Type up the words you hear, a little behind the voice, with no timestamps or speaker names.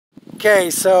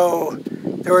Okay, so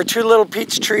there were two little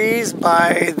peach trees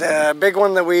by the big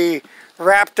one that we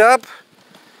wrapped up.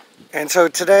 And so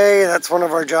today, that's one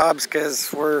of our jobs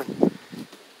because we're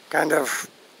kind of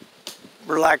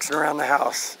relaxing around the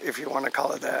house, if you want to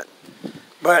call it that.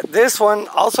 But this one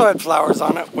also had flowers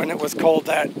on it when it was cold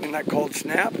in that cold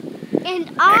snap.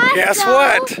 And also, guess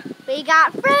what? We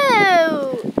got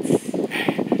fruit.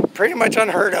 Pretty much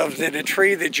unheard of that a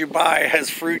tree that you buy has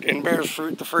fruit and bears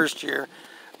fruit the first year.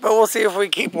 But we'll see if we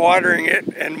keep watering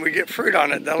it and we get fruit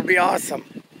on it. That'll be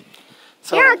awesome.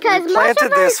 So yeah, we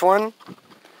planted this one.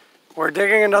 We're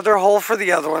digging another hole for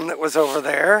the other one that was over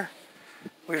there.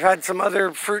 We've had some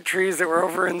other fruit trees that were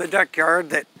over in the deck yard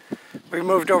that we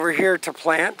moved over here to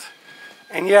plant.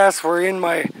 And yes, we're in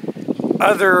my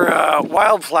other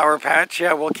wildflower patch.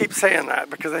 Yeah, we'll keep saying that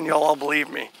because then you'll all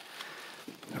believe me.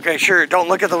 Okay, sure, don't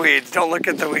look at the weeds. Don't look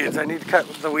at the weeds. I need to cut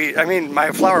the weed. I mean, my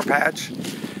flower patch.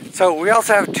 So we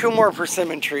also have two more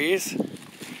persimmon trees.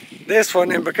 This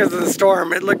one, and because of the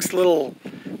storm, it looks a little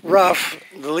rough.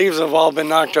 The leaves have all been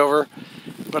knocked over.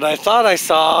 But I thought I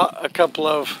saw a couple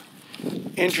of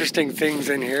interesting things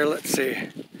in here. Let's see.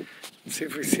 Let's see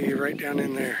if we see right down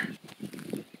in there.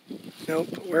 Nope,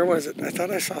 where was it? I thought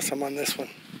I saw some on this one.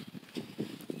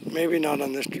 Maybe not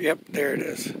on this tree. Yep, there it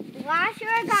is. Last year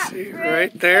I got fruit.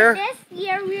 Right there. This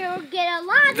year we will get a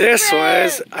lot of This fruit.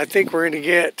 was, I think we're going to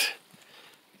get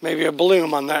maybe a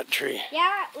bloom on that tree.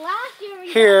 Yeah, last year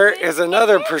we Here got fruit. is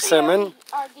another This persimmon. year we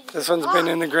are gonna This get one's been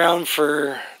in the ground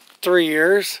for 3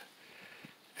 years.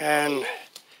 And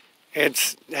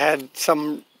it's had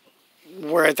some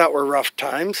where I thought were rough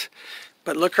times.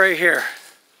 But look right here.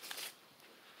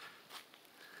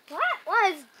 What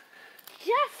was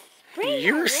just spraying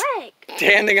You're my leg?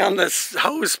 standing on this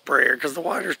hose sprayer because the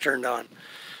water's turned on.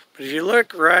 But if you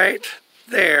look right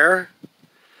there,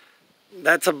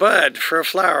 that's a bud for a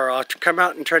flower. I'll have to come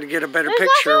out and try to get a better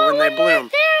picture when they bloom.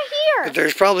 They're But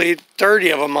there's probably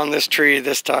 30 of them on this tree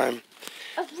this time.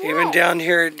 Even down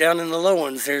here, down in the low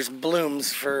ones, there's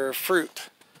blooms for fruit.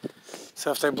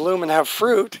 So if they bloom and have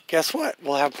fruit, guess what?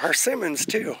 We'll have persimmons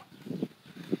too.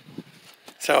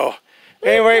 So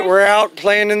anyway, we're out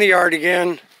playing in the yard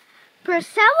again.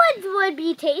 Persimmons would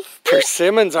be tasty.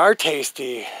 Persimmons are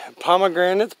tasty.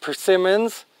 Pomegranates,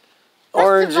 persimmons,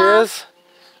 oranges,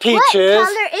 peaches, what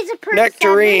color is a persimmon?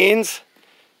 nectarines.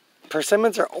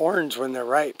 Persimmons are orange when they're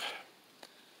ripe.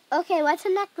 Okay, what's a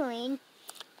nectarine?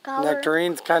 Color?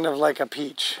 Nectarine's kind of like a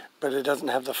peach, but it doesn't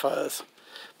have the fuzz.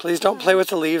 Please don't play with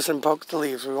the leaves and poke the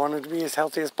leaves. We want it to be as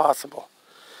healthy as possible.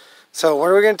 So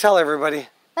what are we going to tell everybody?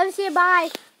 Love you, see you, bye.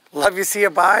 Love you, see you,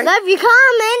 bye. Love your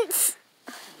comments.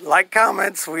 Like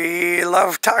comments. We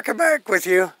love talking back with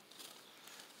you.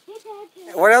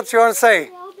 What else you want to say?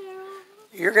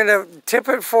 You're going to tip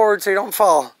it forward so you don't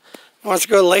fall. He wants to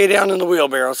go lay down in the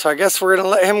wheelbarrow. So I guess we're going to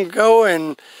let him go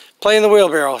and play in the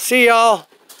wheelbarrow. See y'all.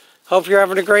 Hope you're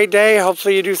having a great day.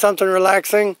 Hopefully you do something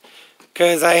relaxing.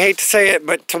 Because I hate to say it,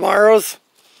 but tomorrow's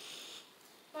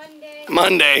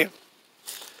Monday.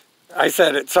 I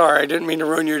said it. Sorry, I didn't mean to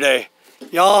ruin your day.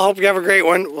 Y'all, hope you have a great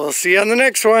one. We'll see you on the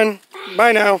next one.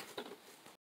 Bye now.